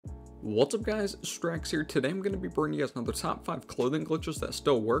What's up guys, Estractz here. Today I'm going to be bringing you guys another top 5 clothing glitches that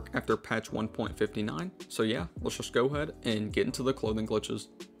still work after patch 1.59. So yeah, let's just go ahead and get into the clothing glitches.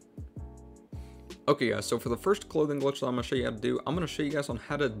 Okay guys, so for the first clothing glitch that I'm going to show you how to do, I'm going to show you guys on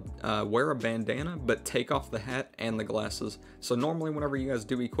how to wear a bandana but take off the hat and the glasses. So normally whenever you guys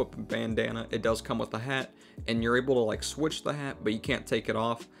do equip a bandana, it does come with the hat and you're able to like switch the hat but you can't take it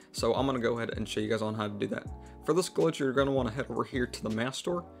off. So I'm going to go ahead and show you guys on how to do that. For this glitch, you're going to want to head over here to the mask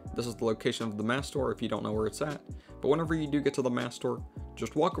store. This is the location of the mask store if you don't know where it's at. But whenever you do get to the mask store,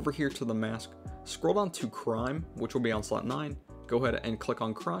 just walk over here to the mask, scroll down to crime, which will be on slot 9. Go ahead and click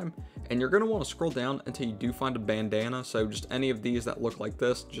on crime, and you're going to want to scroll down until you do find a bandana. So just any of these that look like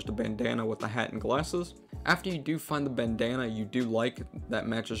this, just a bandana with a hat and glasses. After you do find the bandana you do like that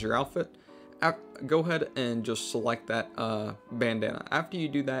matches your outfit, go ahead and just select that bandana. After you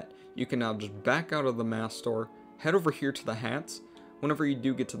do that, you can now just back out of the mask store, head over here to the hats. Whenever you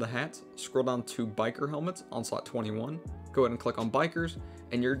do get to the hats, scroll down to biker helmets on slot 21. Go ahead and click on bikers,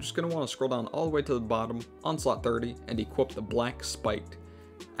 and you're just going to want to scroll down all the way to the bottom on slot 30 and equip the black spiked.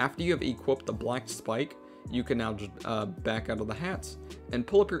 After you have equipped the black spike, you can now just back out of the hats and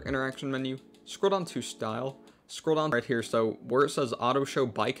pull up your interaction menu, scroll down to style, scroll down right here. So where it says auto show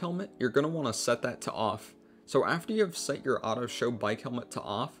bike helmet, you're going to want to set that to off. So after you have set your auto show bike helmet to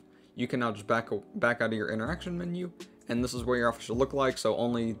off, you can now just back out of your interaction menu, and this is what your outfit should look like. So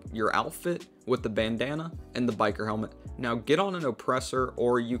only your outfit with the bandana and the biker helmet. Now get on an oppressor,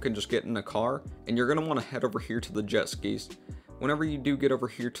 or you can just get in a car, and you're going to want to head over here to the jet skis. Whenever you do get over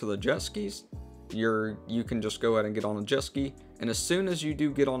here to the jet skis, you can just go ahead and get on a jet ski, and as soon as you do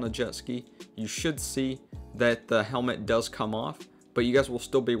get on a jet ski, you should see that the helmet does come off, but you guys will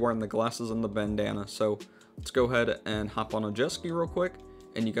still be wearing the glasses and the bandana. So let's go ahead and hop on a jet ski real quick,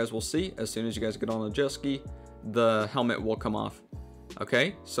 and you guys will see as soon as you guys get on a jet ski, the helmet will come off.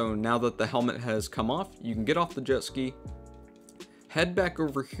 Okay, so now that the helmet has come off, you can get off the jet ski, head back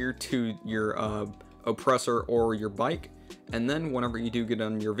over here to your oppressor or your bike, and then whenever you do get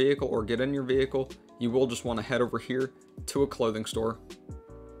on your vehicle or get in your vehicle, you will just want to head over here to a clothing store.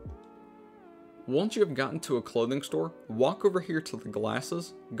 Once you have gotten to a clothing store, walk over here to the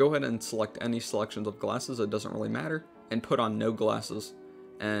glasses, go ahead and select any selections of glasses, it doesn't really matter, and put on no glasses.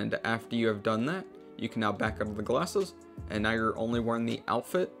 And after you have done that, you can now back out of the glasses, and now you're only wearing the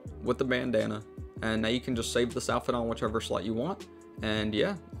outfit with the bandana. And now you can just save this outfit on whichever slot you want, and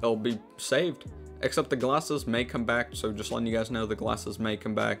yeah, it'll be saved. Except the glasses may come back, so just letting you guys know the glasses may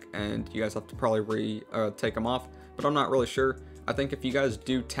come back, and you guys have to probably take them off, but I'm not really sure. I think if you guys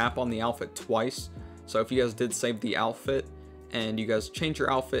do tap on the outfit twice, so if you guys did save the outfit, and you guys change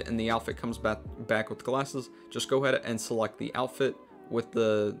your outfit and the outfit comes back with glasses, just go ahead and select the outfit with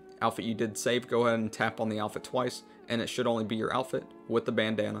the outfit you did save. Go ahead and tap on the outfit twice, and it should only be your outfit with the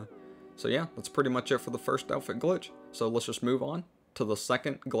bandana. So yeah, that's pretty much it for the first outfit glitch. So let's just move on to the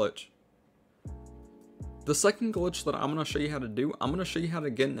second glitch. The second glitch that I'm going to show you how to do, I'm going to show you how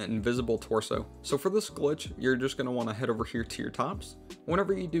to get an invisible torso. So for this glitch, you're just going to want to head over here to your tops.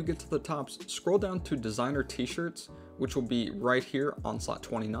 Whenever you do get to the tops, scroll down to designer t-shirts, which will be right here on slot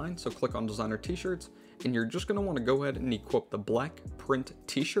 29. So click on designer t-shirts, and you're just going to want to go ahead and equip the black print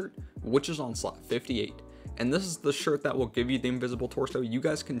t-shirt, which is on slot 58. And this is the shirt that will give you the invisible torso. You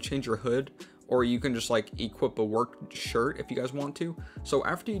guys can change your hood, or you can just like equip a work shirt if you guys want to. So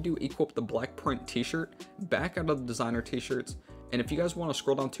after you do equip the black print t-shirt, back out of the designer t-shirts, and if you guys want to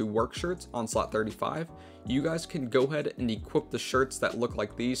scroll down to work shirts on slot 35, you guys can go ahead and equip the shirts that look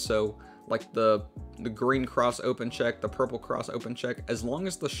like these. So like the green cross open check, the purple cross open check, as long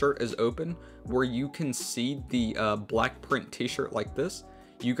as the shirt is open where you can see the black print t-shirt like this,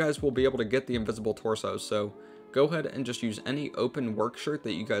 you guys will be able to get the invisible torso. So go ahead and just use any open work shirt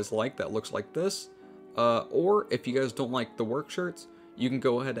that you guys like that looks like this. Or if you guys don't like the work shirts, you can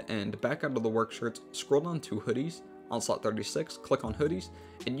go ahead and back out of the work shirts, scroll down to hoodies on slot 36, click on hoodies,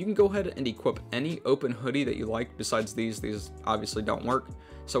 and you can go ahead and equip any open hoodie that you like besides these obviously don't work.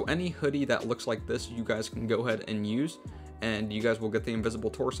 So any hoodie that looks like this, you guys can go ahead and use, and you guys will get the invisible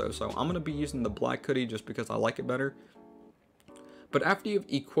torso. So I'm going to be using the black hoodie just because I like it better. But after you've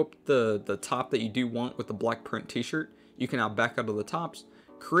equipped the top that you do want with the black print t-shirt, you can now back out of the tops,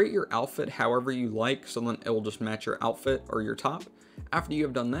 create your outfit however you like, so then it will just match your outfit or your top. After you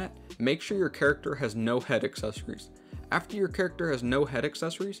have done that, make sure your character has no head accessories. After your character has no head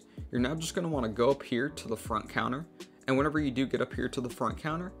accessories, you're now just going to want to go up here to the front counter, and whenever you do get up here to the front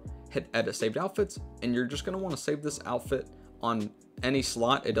counter, hit edit saved outfits, and you're just going to want to save this outfit on any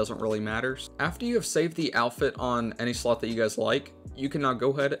slot, it doesn't really matter. After you have saved the outfit on any slot that you guys like, you can now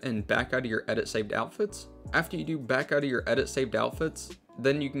go ahead and back out of your edit saved outfits. After you do back out of your edit saved outfits,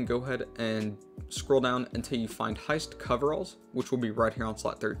 Then you can go ahead and scroll down until you find Heist Coveralls, which will be right here on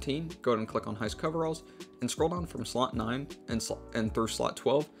slot 13. Go ahead and click on Heist Coveralls and scroll down from slot 9 and through slot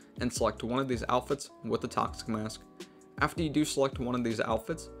 12 and select one of these outfits with the Toxic Mask. After you do select one of these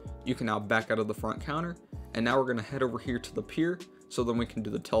outfits, you can now back out of the front counter, and now we're going to head over here to the pier so then we can do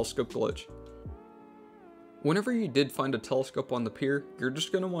the telescope glitch. Whenever you did find a telescope on the pier, you're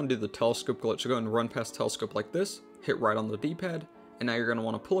just going to want to do the telescope glitch. So go ahead and run past telescope like this, hit right on the D-pad, and now you're going to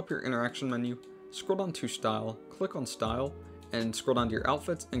want to pull up your interaction menu, scroll down to style, click on style, and scroll down to your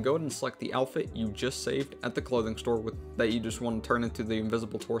outfits, and go ahead and select the outfit you just saved at the clothing store that you just want to turn into the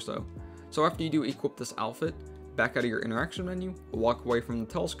invisible torso. So after you do equip this outfit, back out of your interaction menu, walk away from the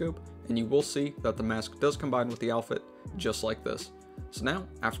telescope, and you will see that the mask does combine with the outfit just like this. So now,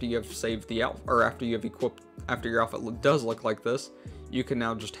 after you have saved the outfit, or after you have equipped, after your outfit does look like this, you can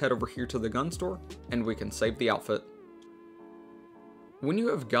now just head over here to the gun store, and we can save the outfit. When you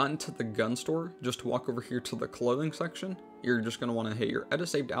have gotten to the gun store, just walk over here to the clothing section. You're just going to want to hit your edit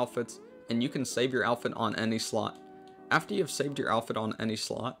saved outfits, and you can save your outfit on any slot. After you have saved your outfit on any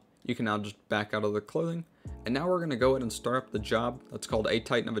slot, you can now just back out of the clothing, and now we're going to go ahead and start up the job that's called a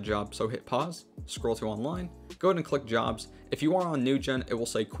Titan of a job. So hit pause, scroll to online, go ahead and click jobs. If you are on new gen, it will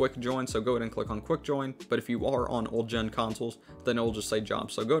say quick join, so go ahead and click on quick join, but if you are on old gen consoles, then it will just say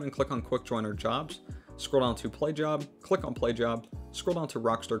jobs. So go ahead and click on quick join or jobs, scroll down to play job, click on play job, scroll down to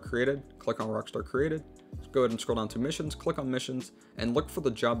Rockstar Created, click on Rockstar Created, go ahead and scroll down to missions, click on missions, and look for the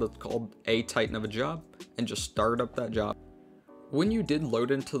job that's called a Titan of a job, and just start up that job. When you did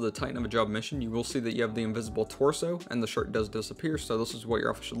load into the Titan of a job mission, you will see that you have the invisible torso, and the shirt does disappear, so this is what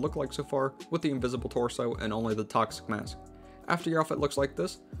your outfit should look like so far, with the invisible torso and only the toxic mask. After your outfit looks like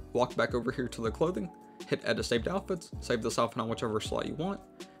this, walk back over here to the clothing, hit edit saved outfits, save this outfit on whichever slot you want.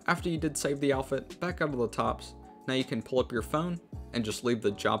 After you did save the outfit, back out of the tops. Now you can pull up your phone and just leave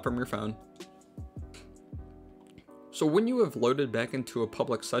the job from your phone. So when you have loaded back into a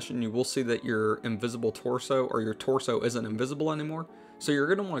public session, you will see that your invisible torso or your torso isn't invisible anymore. So you're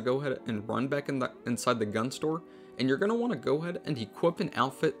going to want to go ahead and run back inside the gun store, and you're going to want to go ahead and equip an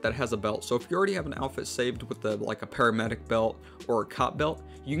outfit that has a belt. So if you already have an outfit saved with like a paramedic belt or a cop belt,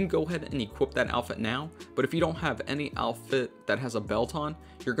 you can go ahead and equip that outfit now. But if you don't have any outfit that has a belt on,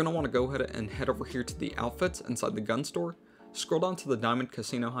 you're going to want to go ahead and head over here to the outfits inside the gun store, scroll down to the Diamond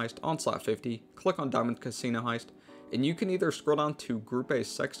Casino Heist on slot 50, click on Diamond Casino Heist, and you can either scroll down to Group A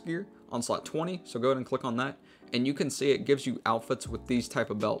Sex Gear on slot 20, so go ahead and click on that, and you can see it gives you outfits with these type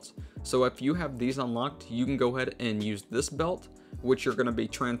of belts. So if you have these unlocked, you can go ahead and use this belt, which you're going to be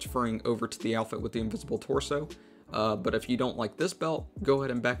transferring over to the outfit with the invisible torso. But if you don't like this belt, go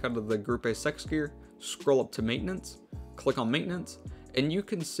ahead and back out of the Group A Sex Gear, scroll up to Maintenance, click on Maintenance, and you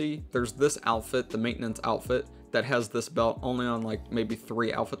can see there's this outfit, the Maintenance outfit, that has this belt only on like maybe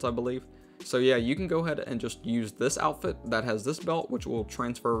 3 outfits, I believe. So yeah, you can go ahead and just use this outfit that has this belt, which will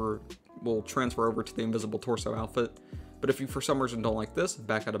transfer over to the invisible torso outfit. But if you for some reason don't like this,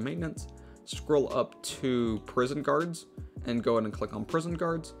 back out of Maintenance, scroll up to Prison Guards, and go ahead and click on Prison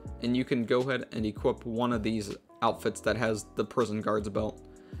Guards, and you can go ahead and equip one of these outfits that has the Prison Guards belt.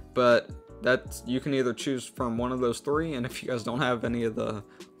 But you can either choose from one of those 3, and if you guys don't have any of the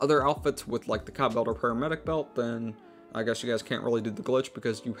other outfits with like the cop belt or paramedic belt, then I guess you guys can't really do the glitch,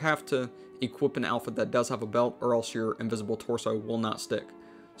 because you have to equip an outfit that does have a belt, or else your invisible torso will not stick.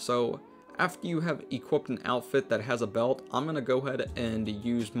 So after you have equipped an outfit that has a belt, I'm going to go ahead and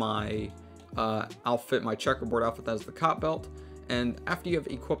use my outfit, my checkerboard outfit that has the cop belt. And after you have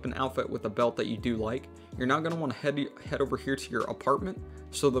equipped an outfit with a belt that you do like, you're now going to want to head over here to your apartment,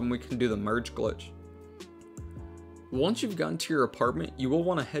 so then we can do the merge glitch. Once you've gotten to your apartment, you will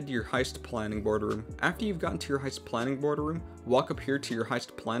want to head to your heist planning board room. After you've gotten to your heist planning board room, walk up here to your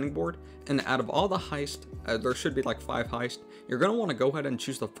heist planning board, and out of all the heists, there should be like 5 heists, you're going to want to go ahead and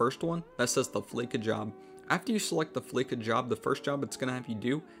choose the first one that says the Fleeka job. After you select the Fleeka job, the first job it's going to have you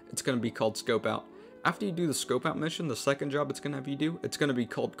do, it's going to be called Scope Out. After you do the Scope Out mission, the second job it's going to have you do, it's going to be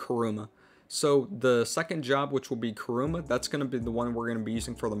called Kuruma. So the second job, which will be Kuruma, that's going to be the one we're going to be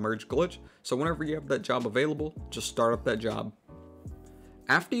using for the merge glitch. So whenever you have that job available, just start up that job.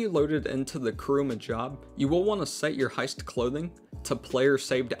 After you loaded into the Kuruma job, you will want to set your heist clothing to player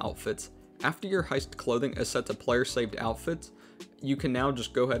saved outfits. After your heist clothing is set to player saved outfits, you can now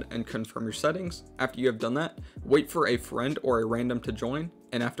just go ahead and confirm your settings. After you have done that, wait for a friend or a random to join,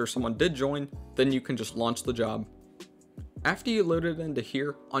 and after someone did join, then you can just launch the job. After you load it into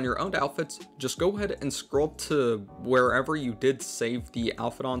here, on your owned outfits, just go ahead and scroll to wherever you did save the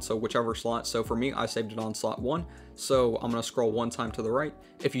outfit on, so whichever slot. So for me, I saved it on slot 1, so I'm going to scroll 1 time to the right.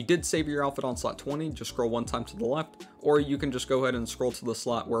 If you did save your outfit on slot 20, just scroll 1 time to the left, or you can just go ahead and scroll to the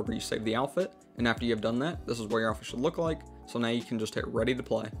slot wherever you saved the outfit, and after you have done that, this is what your outfit should look like. So now you can just hit ready to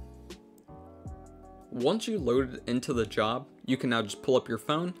play. Once you load it into the job, you can now just pull up your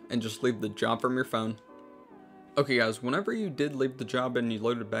phone and just leave the job from your phone. Okay guys, whenever you did leave the job and you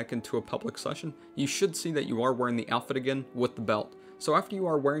loaded back into a public session, you should see that you are wearing the outfit again with the belt. So after you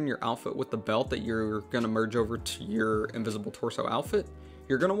are wearing your outfit with the belt that you're going to merge over to your invisible torso outfit,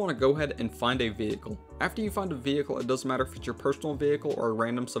 you're going to want to go ahead and find a vehicle. After you find a vehicle, it doesn't matter if it's your personal vehicle or a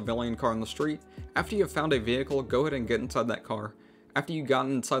random civilian car on the street. After you have found a vehicle, go ahead and get inside that car. After you got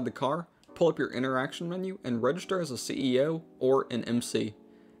inside the car, pull up your interaction menu and register as a CEO or an MC.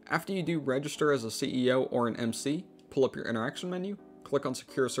 After you do register as a CEO or an MC, pull up your interaction menu, click on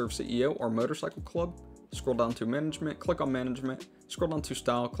Secure Serve CEO or Motorcycle Club, scroll down to Management, click on Management, scroll down to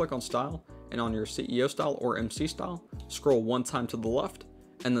Style, click on Style, and on your CEO style or MC style, scroll 1 time to the left,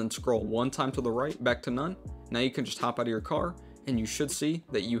 and then scroll 1 time to the right, back to none. Now you can just hop out of your car, and you should see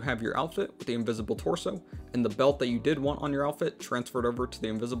that you have your outfit with the invisible torso, and the belt that you did want on your outfit transferred over to the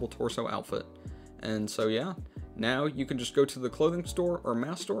invisible torso outfit. And so yeah. Now you can just go to the clothing store or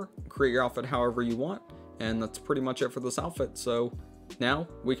mask store, create your outfit however you want, and that's pretty much it for this outfit. So now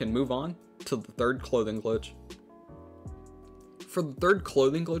we can move on to the third clothing glitch. For the third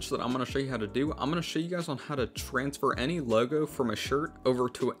clothing glitch that I'm going to show you how to do, I'm going to show you guys on how to transfer any logo from a shirt over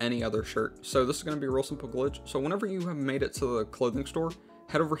to any other shirt. So this is going to be a real simple glitch. So whenever you have made it to the clothing store,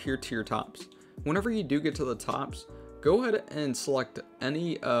 head over here to your tops. Whenever you do get to the tops, go ahead and select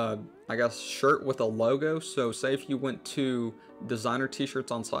any I guess shirt with a logo. So say if you went to designer t-shirts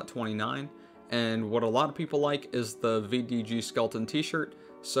on slot 29, and what a lot of people like is the VDG skeleton t-shirt.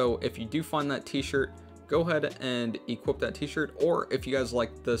 So if you do find that t-shirt, go ahead and equip that t-shirt. Or if you guys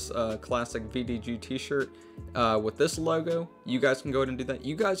like this classic VDG t-shirt with this logo, you guys can go ahead and do that.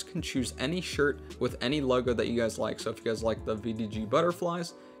 You guys can choose any shirt with any logo that you guys like. So if you guys like the VDG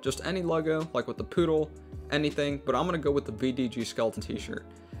butterflies, just any logo, like with the poodle, anything, but I'm gonna go with the VDG skeleton t-shirt.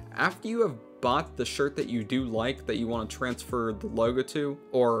 After you have bought the shirt that you do like, that you want to transfer the logo to,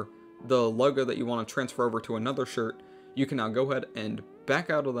 or the logo that you want to transfer over to another shirt, you can now go ahead and back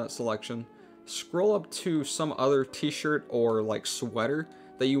out of that selection, scroll up to some other t-shirt or like sweater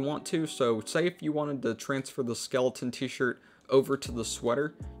that you want to. So say if you wanted to transfer the skeleton t-shirt over to the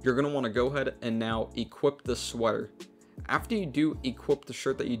sweater, you're going to want to go ahead and now equip the sweater. After you do equip the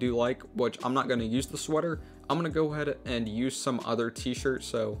shirt that you do like, which I'm not going to use the sweater, I'm going to go ahead and use some other t-shirt.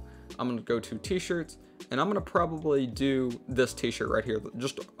 So I'm going to go to t-shirts, and I'm going to probably do this t-shirt right here,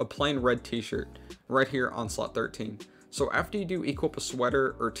 just a plain red t-shirt right here on slot 13. So after you do equip a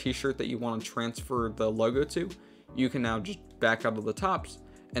sweater or t-shirt that you want to transfer the logo to, you can now just back out of the tops.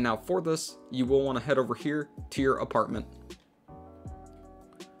 And now for this, you will want to head over here to your apartment.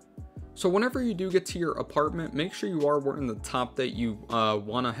 So whenever you do get to your apartment, make sure you are wearing the top that you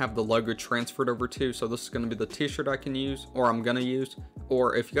want to have the logo transferred over to. So this is going to be the t-shirt I can use, or I'm going to use.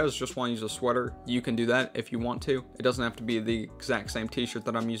 Or if you guys just want to use a sweater, you can do that if you want to. It doesn't have to be the exact same t-shirt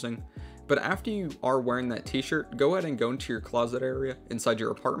that I'm using. But after you are wearing that t-shirt, go ahead and go into your closet area inside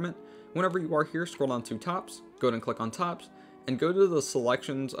your apartment. Whenever you are here, scroll down to tops, go ahead and click on tops, and go to the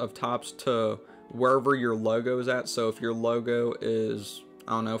selections of tops to wherever your logo is at. So if your logo is,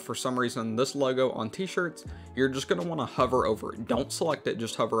 I don't know, for some reason this logo on t-shirts, you're just going to want to hover over it. Don't select it,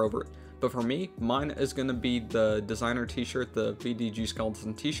 just hover over it. But for me, mine is going to be the designer t-shirt, the VDG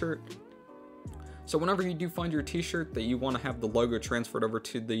skeleton t-shirt. So whenever you do find your t-shirt that you want to have the logo transferred over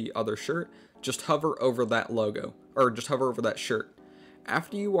to the other shirt, just hover over that logo, or just hover over that shirt.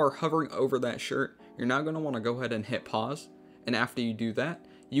 After you are hovering over that shirt, you're now going to want to go ahead and hit pause. And after you do that,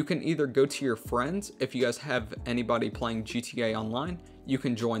 you can either go to your friends. If you guys have anybody playing GTA Online, you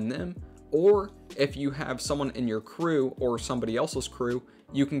can join them. Or if you have someone in your crew or somebody else's crew,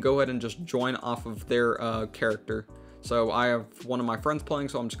 you can go ahead and just join off of their character. So I have one of my friends playing,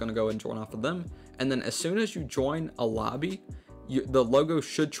 so I'm just going to go ahead and join off of them. And then as soon as you join a lobby, the logo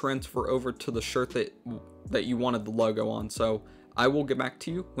should transfer over to the shirt that you wanted the logo on. So I will get back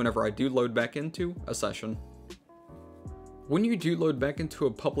to you whenever I do load back into a session. When you do load back into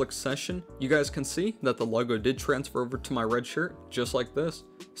a public session, you guys can see that the logo did transfer over to my red shirt, just like this.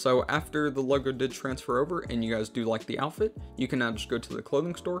 So after the logo did transfer over and you guys do like the outfit, you can now just go to the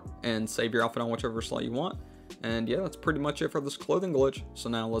clothing store and save your outfit on whichever slot you want. And yeah, that's pretty much it for this clothing glitch. So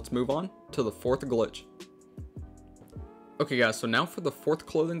now let's move on to the fourth glitch. Okay guys, so now for the fourth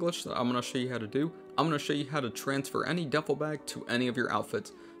clothing glitch that I'm going to show you how to do, I'm going to show you how to transfer any duffel bag to any of your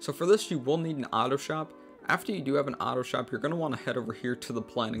outfits. So for this, you will need an auto shop. After you do have an auto shop, you're going to want to head over here to the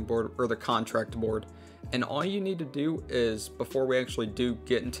planning board or the contract board. And all you need to do is, before we actually do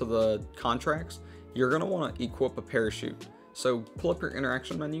get into the contracts, you're going to want to equip a parachute. So pull up your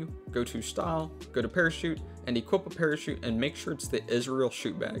interaction menu, go to style, go to parachute, and equip a parachute, and make sure it's the Israel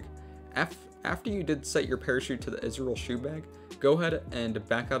shoot bag. After you did set your parachute to the Israel shoot bag, go ahead and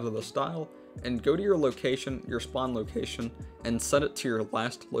back out of the style and go to your location, your spawn location, and set it to your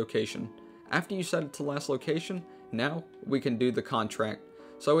last location. After you set it to last location, now we can do the contract.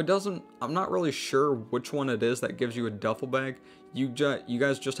 So I'm not really sure which one it is that gives you a duffel bag. You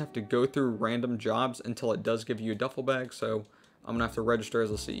guys just have to go through random jobs until it does give you a duffel bag. So I'm gonna have to register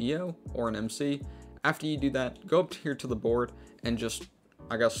as a CEO or an MC. After you do that, go up here to the board and just,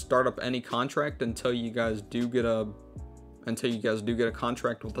 I guess, start up any contract until you guys do get a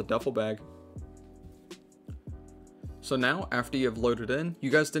contract with a duffel bag. So now, after you have loaded in, you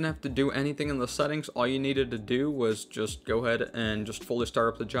guys didn't have to do anything in the settings. All you needed to do was just go ahead and just fully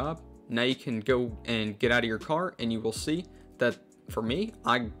start up the job. Now you can go and get out of your car, and you will see that for me,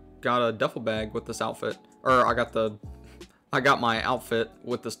 I got a duffel bag with this outfit, or I got my outfit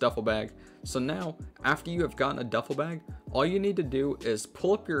with this duffel bag. So now, after you have gotten a duffel bag, all you need to do is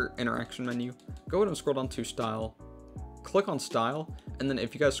pull up your interaction menu, go ahead and scroll down to style, click on style, and then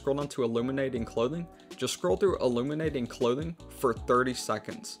if you guys scroll down to illuminating clothing, just scroll through illuminating clothing for 30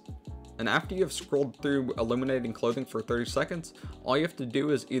 seconds. And after you have scrolled through illuminating clothing for 30 seconds, all you have to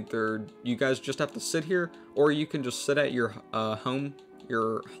do is either you guys just have to sit here, or you can just sit at your home,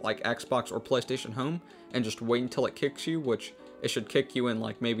 your like Xbox or PlayStation home, and just wait until it kicks you, which it should kick you in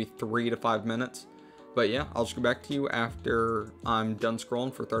like maybe 3 to 5 minutes. But yeah, I'll just go back to you after I'm done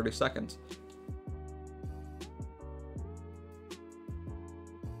scrolling for 30 seconds.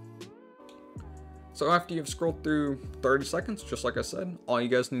 So after you've scrolled through 30 seconds, just like I said, all you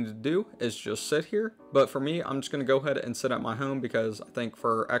guys need to do is just sit here. But for me, I'm just going to go ahead and sit at my home, because I think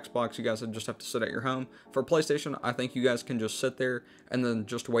for Xbox, you guys just have to sit at your home. For PlayStation, I think you guys can just sit there and then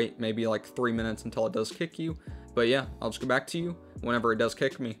just wait maybe like 3 minutes until it does kick you. But yeah, I'll just go back to you whenever it does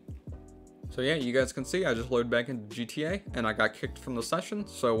kick me. So yeah, you guys can see I just loaded back into GTA and I got kicked from the session.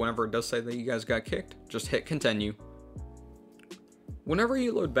 So whenever it does say that you guys got kicked, just hit continue. Whenever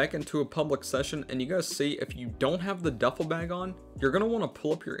you load back into a public session and you guys see if you don't have the duffel bag on, you're going to want to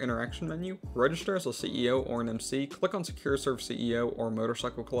pull up your interaction menu, register as a CEO or an MC, click on Secure Serve CEO or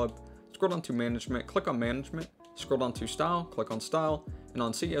Motorcycle Club, scroll down to Management, click on Management, scroll down to Style, click on Style, and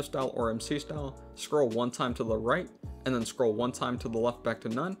on CEO Style or MC Style, scroll one time to the right, and then scroll one time to the left back to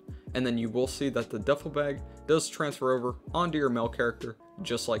none, and then you will see that the duffel bag does transfer over onto your male character,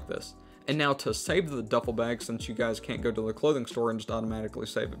 just like this. And now to save the duffel bag, since you guys can't go to the clothing store and just automatically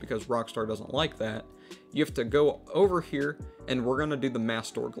save it because Rockstar doesn't like that, you have to go over here and we're going to do the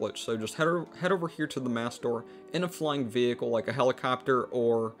mass door glitch. So just head over here to the mass door in a flying vehicle like a helicopter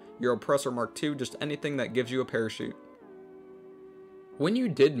or your Oppressor Mark II, just anything that gives you a parachute. When you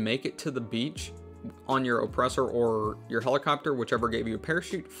did make it to the beach on your Oppressor or your helicopter, whichever gave you a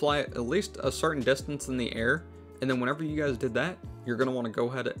parachute, fly at least a certain distance in the air. And then whenever you guys did that, you're going to want to go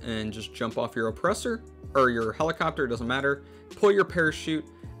ahead and just jump off your Oppressor or your helicopter, doesn't matter, pull your parachute,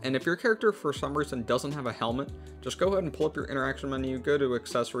 and if your character for some reason doesn't have a helmet, just go ahead and pull up your interaction menu, go to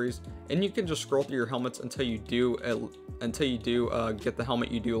accessories, and you can just scroll through your helmets until you do get the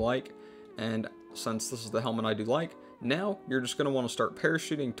helmet you do like. And since this is the helmet I do like, now you're just going to want to start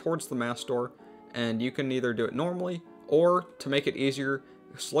parachuting towards the mass door, and you can either do it normally, or to make it easier,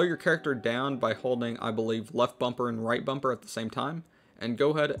 slow your character down by holding, I believe, left bumper and right bumper at the same time, and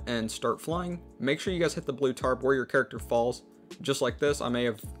go ahead and start flying. Make sure you guys hit the blue tarp where your character falls, just like this. I may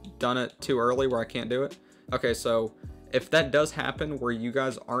have done it too early where I can't do it. Okay, so if that does happen where you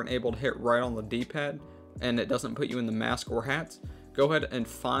guys aren't able to hit right on the D-pad and it doesn't put you in the mask or hats, go ahead and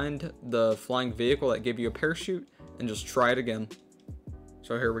find the flying vehicle that gave you a parachute and just try it again.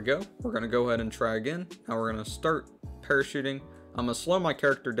 So here we go. We're going to go ahead and try again. Now we're going to start parachuting. I'm going to slow my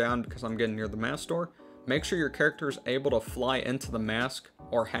character down because I'm getting near the mask door. Make sure your character is able to fly into the mask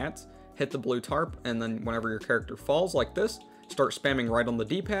or hats, hit the blue tarp, and then whenever your character falls like this, start spamming right on the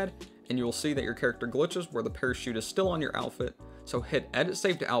D-pad, and you will see that your character glitches where the parachute is still on your outfit. So hit Edit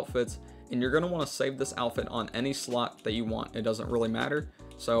Save to Outfits, and you're going to want to save this outfit on any slot that you want. It doesn't really matter.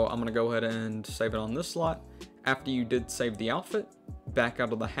 So I'm going to go ahead and save it on this slot. After you did save the outfit, back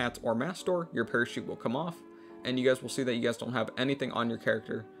out of the hats or mask door, your parachute will come off, and you guys will see that you guys don't have anything on your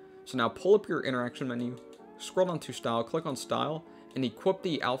character. So now pull up your interaction menu, scroll down to Style, click on Style, and equip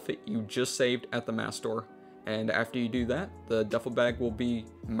the outfit you just saved at the mask door. And after you do that, the duffel bag will be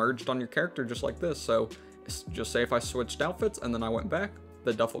merged on your character just like this. So just say if I switched outfits and then I went back,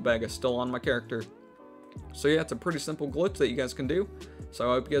 the duffel bag is still on my character. So yeah, it's a pretty simple glitch that you guys can do. So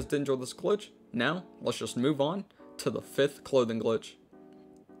I hope you guys did enjoy this glitch. Now, let's just move on to the 5th clothing glitch.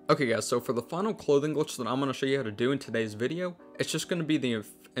 Okay guys, so for the final clothing glitch that I'm going to show you how to do in today's video, it's just going to be the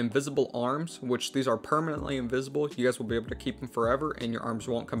invisible arms, which these are permanently invisible. You guys will be able to keep them forever and your arms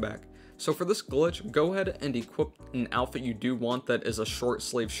won't come back. So for this glitch, go ahead and equip an outfit you do want that is a short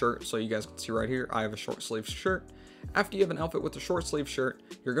sleeve shirt. So you guys can see right here, I have a short sleeve shirt. After you have an outfit with a short sleeve shirt,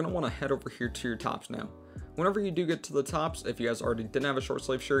 you're going to want to head over here to your tops now. Whenever you do get to the tops, if you guys already didn't have a short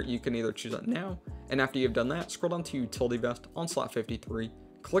sleeve shirt, you can either choose it now, and after you've done that, scroll down to utility vest on slot 53,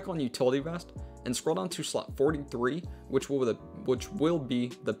 click on utility vest, and scroll down to slot 43, which will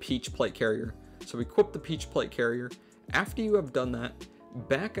be the peach plate carrier. So equip the peach plate carrier. After you have done that,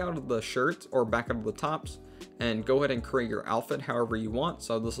 back out of the shirts or back out of the tops, and go ahead and create your outfit however you want.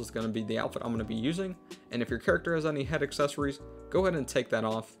 So this is going to be the outfit I'm going to be using, and if your character has any head accessories, go ahead and take that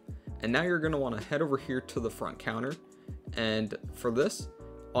off. And now you're going to want to head over here to the front counter, and for this,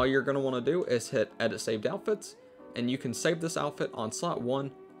 all you're going to want to do is hit edit saved outfits, and you can save this outfit on slot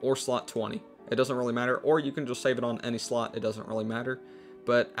 1 or slot 20. It doesn't really matter, or you can just save it on any slot, it doesn't really matter.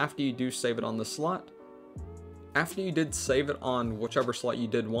 But after you do save it on the slot, after you did save it on whichever slot you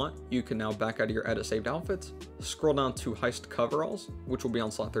did want, you can now back out of your edit saved outfits, scroll down to heist coveralls, which will be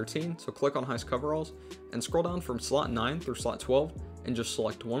on slot 13, so click on heist coveralls, and scroll down from slot 9 through slot 12, and just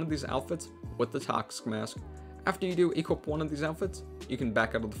select one of these outfits with the toxic mask. After you do equip one of these outfits, you can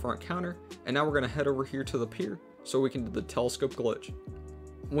back out of the front counter, and now we're going to head over here to the pier so we can do the telescope glitch.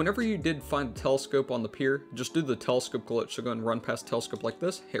 Whenever you did find a telescope on the pier, just do the telescope glitch. So go and run past telescope like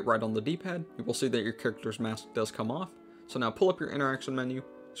this, hit right on the D-pad, you will see that your character's mask does come off. So now pull up your interaction menu,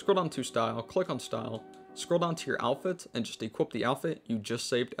 scroll down to style, click on style, scroll down to your outfits, and just equip the outfit you just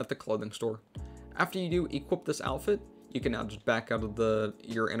saved at the clothing store. After you do equip this outfit, you can now just back out of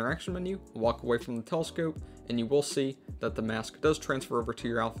your interaction menu, walk away from the telescope, and you will see that the mask does transfer over to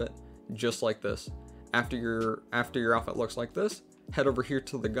your outfit just like this. After your outfit looks like this, head over here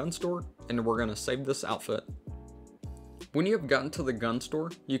to the gun store, and we're going to save this outfit. When you have gotten to the gun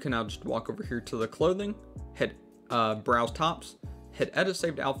store, you can now just walk over here to the clothing, hit browse tops, hit edit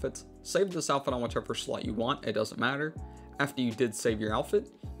saved outfits, save this outfit on whichever slot you want, it doesn't matter. After you did save your outfit,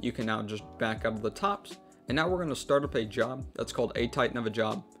 you can now just back out of the tops, and now we're going to start up a job that's called a Titan of a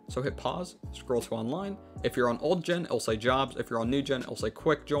job. So hit pause, scroll to online. If you're on old gen, it'll say jobs. If you're on new gen, it'll say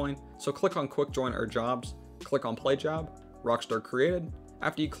quick join. So click on quick join or jobs, click on play job, Rockstar created.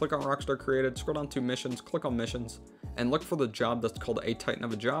 After you click on Rockstar created, scroll down to missions, click on missions, and look for the job that's called a Titan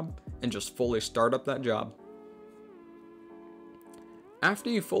of a job, and just fully start up that job. After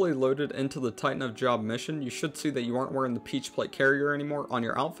you fully loaded into the Titan of job mission, you should see that you aren't wearing the peach plate carrier anymore on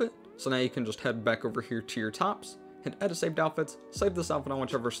your outfit. So now you can just head back over here to your tops, hit edit saved outfits, save this outfit on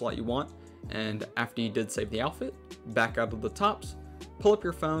whichever slot you want, and after you did save the outfit, back out of the tops, pull up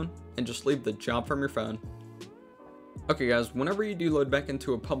your phone, and just leave the job from your phone. Okay guys, whenever you do load back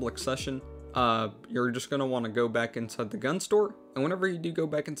into a public session, you're just going to want to go back inside the gun store, and whenever you do go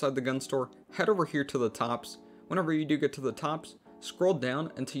back inside the gun store, head over here to the tops. Whenever you do get to the tops, scroll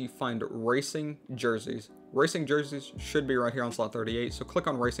down until you find racing jerseys. Racing jerseys should be right here on slot 38, so click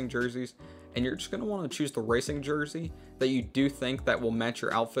on racing jerseys, and you're just going to want to choose the racing jersey that you do think that will match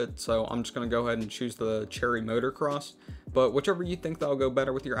your outfit. So I'm just going to go ahead and choose the cherry motocross, but whichever you think that'll go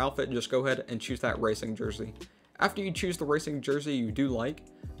better with your outfit, just go ahead and choose that racing jersey. After you choose the racing jersey you do like,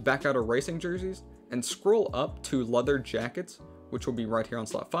 back out of racing jerseys and scroll up to leather jackets, which will be right here on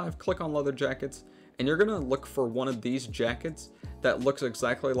slot 5. Click on leather jackets, and you're going to look for one of these jackets that looks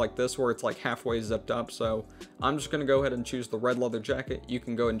exactly like this, where it's like halfway zipped up. So I'm just going to go ahead and choose the red leather jacket. You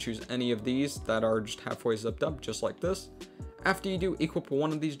can go ahead and choose any of these that are just halfway zipped up, just like this. After you do equip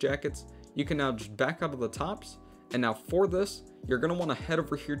one of these jackets, you can now just back out of the tops. And now for this, you're going to want to head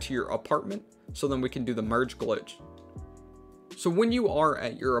over here to your apartment, so then we can do the merge glitch. So when you are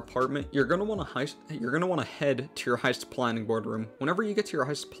at your apartment, you're going to want to head to your heist planning board room. Whenever you get to your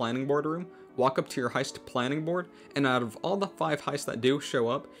heist planning board room, walk up to your heist planning board, and out of all the 5 heists that do show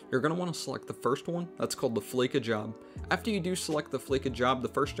up, you're going to want to select the first one. That's called the Fleeka job. After you do select the Fleeka job, the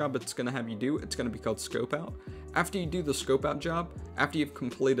first job it's going to have you do, it's going to be called scope out. After you do the scope out job, after you've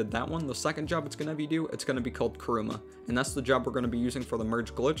completed that one, the second job it's going to have you do, it's going to be called Kuruma, and that's the job we're going to be using for the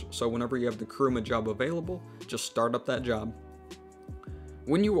merge glitch. So whenever you have the Kuruma job available, just start up that job.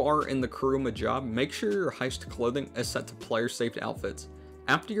 When you are in the Kuruma job, make sure your heist clothing is set to player saved outfits.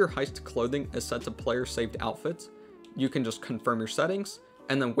 After your heist clothing is set to player saved outfits, you can just confirm your settings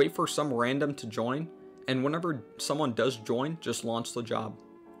and then wait for some random to join. and whenever someone does join, just launch the job.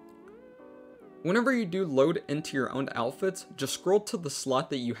 Whenever you do load into your own outfits, just scroll to the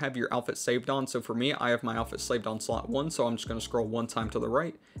slot that you have your outfit saved on. So for me, I have my outfit saved on slot 1, so I'm just going to scroll 1 time to the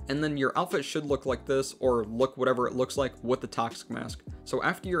right, and then your outfit should look like this, or look whatever it looks like with the toxic mask. So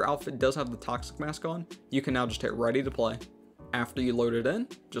after your outfit does have the toxic mask on, you can now just hit ready to play. After you load it in,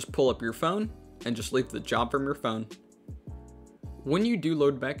 just pull up your phone and just leave the job from your phone. When you do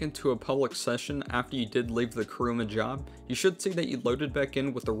load back into a public session after you did leave the Kuruma job, you should see that you loaded back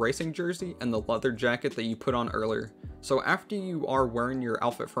in with the racing jersey and the leather jacket that you put on earlier. So after you are wearing your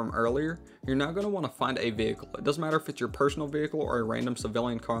outfit from earlier, you're now going to want to find a vehicle. It doesn't matter if it's your personal vehicle or a random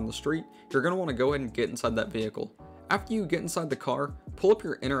civilian car on the street, you're going to want to go ahead and get inside that vehicle. After you get inside the car, pull up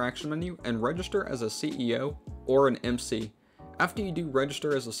your interaction menu and register as a CEO or an MC. After you do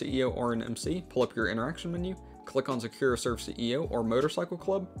register as a CEO or an MC, pull up your interaction menu, click on Secure Serve CEO or Motorcycle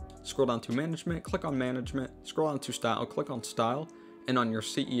Club, scroll down to Management, click on Management, scroll down to Style, click on Style, and on your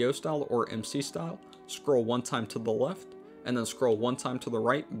CEO style or MC style, scroll 1 time to the left, and then scroll 1 time to the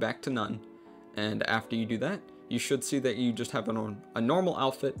right, back to none. And after you do that, you should see that you just have a normal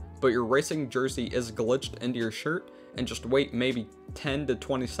outfit, but your racing jersey is glitched into your shirt, and just wait maybe 10 to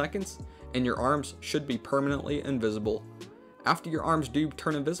 20 seconds, and your arms should be permanently invisible. After your arms do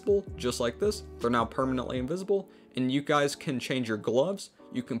turn invisible, just like this, they're now permanently invisible, and you guys can change your gloves,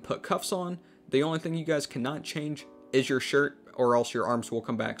 you can put cuffs on. The only thing you guys cannot change is your shirt, or else your arms will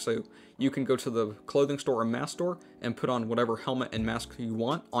come back. So you can go to the clothing store or mask store and put on whatever helmet and mask you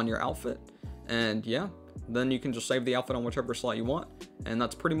want on your outfit. And yeah, then you can just save the outfit on whichever slot you want. And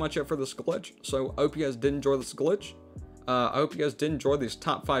that's pretty much it for this glitch. So I hope you guys did enjoy this glitch. I hope you guys did enjoy these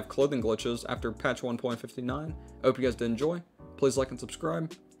top 5 clothing glitches after patch 1.59. I hope you guys did enjoy. Please like and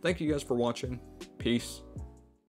subscribe. Thank you guys for watching. Peace.